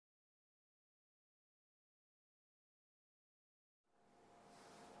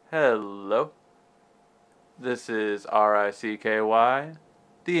Hello, this is RICKY,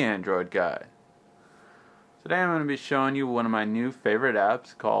 the Android Guy. Today I'm going to be showing you one of my new favorite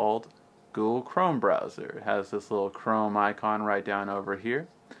apps called Google Chrome Browser. It has this little Chrome icon right down over here.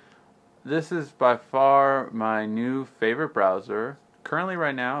 This is by far my new favorite browser. Currently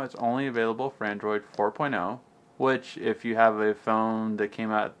right now it's only available for Android 4.0, which if you have a phone that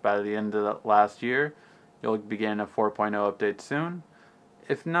came out by the end of the last year, you'll begin a 4.0 update soon.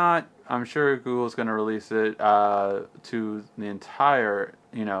 If not, I'm sure Google's going to release it to the entire,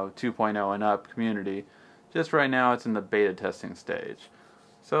 2.0 and up community. Just right now, it's in the beta testing stage.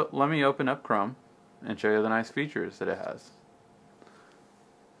 So let me open up Chrome and show you the nice features that it has.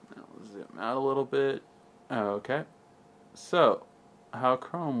 Now, zoom out a little bit. Okay. So, how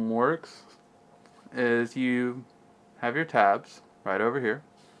Chrome works is you have your tabs right over here,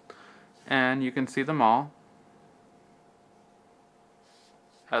 and you can see them all,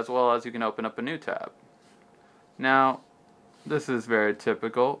 as well as you can open up a new tab. Now, this is very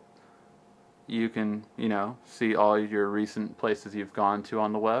typical. You can, see all your recent places you've gone to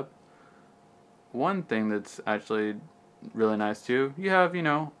on the web. One thing that's actually really nice too, you have,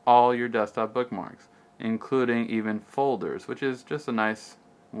 all your desktop bookmarks, including even folders, which is just a nice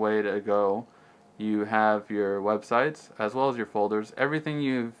way to go. You have your websites as well as your folders. Everything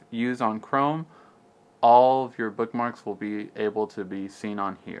you've used on Chrome, all of your bookmarks will be able to be seen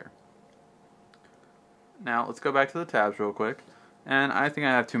on here. Now let's go back to the tabs real quick, and I think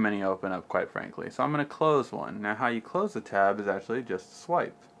I have too many open up, quite frankly, so I'm going to close one. Now how you close the tab is actually just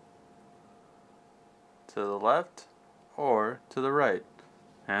swipe to the left or to the right,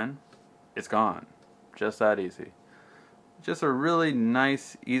 and it's gone. Just that easy. Just a really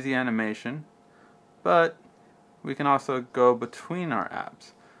nice, easy animation, but we can also go between our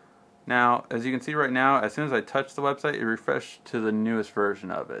apps. Now, as you can see right now, as soon as I touch the website, it refreshed to the newest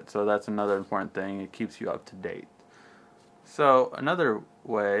version of it. So that's another important thing. It keeps you up to date. So another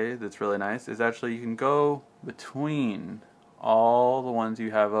way that's really nice is actually you can go between all the ones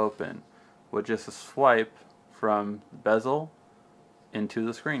you have open with just a swipe from the bezel into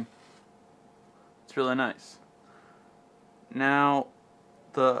the screen. It's really nice. Now,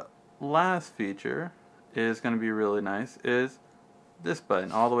 the last feature is going to be really nice is this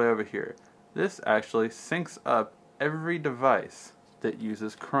button all the way over here. This actually syncs up every device that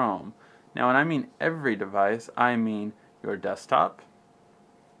uses Chrome. Now when I mean every device, I mean your desktop,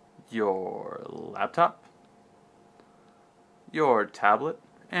 your laptop, your tablet,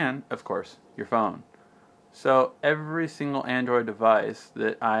 and of course your phone. So every single Android device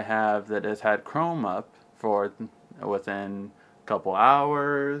that I have that has had Chrome up for within a couple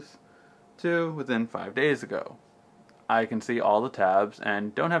hours to within 5 days ago, I can see all the tabs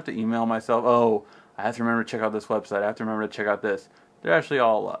and don't have to email myself, oh, I have to remember to check out this website, I have to remember to check out this. They're actually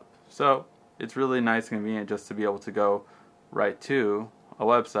all up. So it's really nice and convenient just to be able to go right to a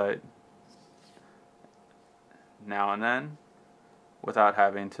website now and then without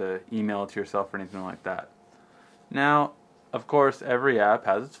having to email it to yourself or anything like that. Now, of course, every app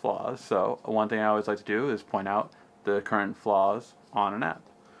has its flaws, so one thing I always like to do is point out the current flaws on an app.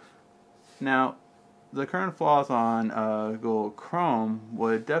 Now, the current flaws on Google Chrome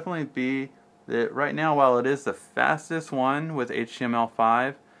would definitely be that right now, while it is the fastest one with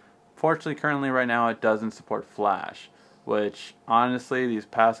HTML5, fortunately currently right now it doesn't support Flash, which honestly these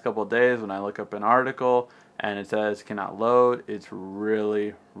past couple days when I look up an article and it says cannot load, it's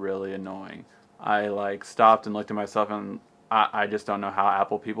really annoying. I stopped and looked at myself and I just don't know how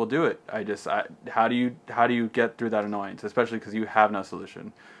Apple people do it. How do you get through that annoyance, especially because you have no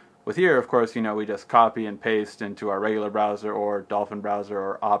solution. With here, of course, we just copy and paste into our regular browser or Dolphin browser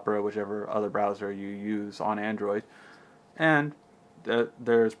or Opera, whichever other browser you use on Android, and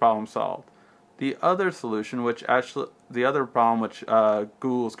there's problem solved. The other solution, problem which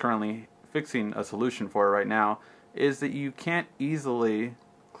Google's currently fixing a solution for right now, is that you can't easily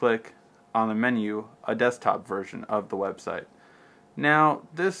click on the menu a desktop version of the website. Now,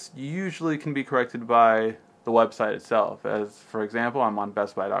 this usually can be corrected by the website itself. As for example, I'm on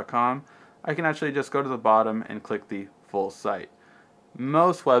bestbuy.com. I can actually just go to the bottom and click the full site.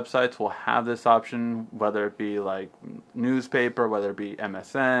 Most websites will have this option, whether it be like newspaper, whether it be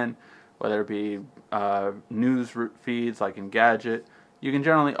MSN, whether it be news feeds like Engadget. You can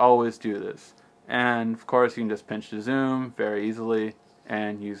generally always do this. And of course you can just pinch to zoom very easily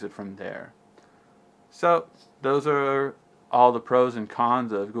and use it from there. So those are all the pros and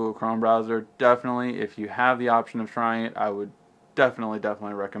cons of Google Chrome browser. Definitely, if you have the option of trying it, I would definitely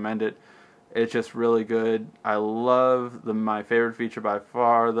recommend it. It's just really good. I love my favorite feature by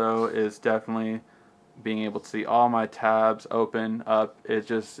far though is definitely being able to see all my tabs open up. It's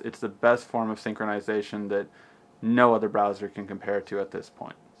the best form of synchronization that no other browser can compare to at this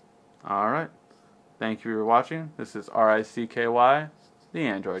point. Alright, thank you for watching. This is RICKY, the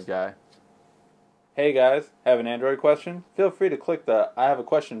Android guy. Hey guys, have an Android question? Feel free to click the I have a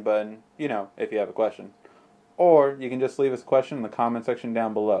question button, if you have a question. Or you can just leave us a question in the comment section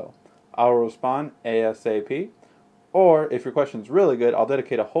down below. I'll respond ASAP. Or if your question's really good, I'll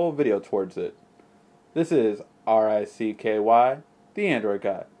dedicate a whole video towards it. This is RICKY, the Android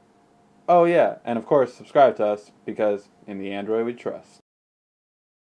guy. Oh yeah, and of course subscribe to us, because in the Android we trust.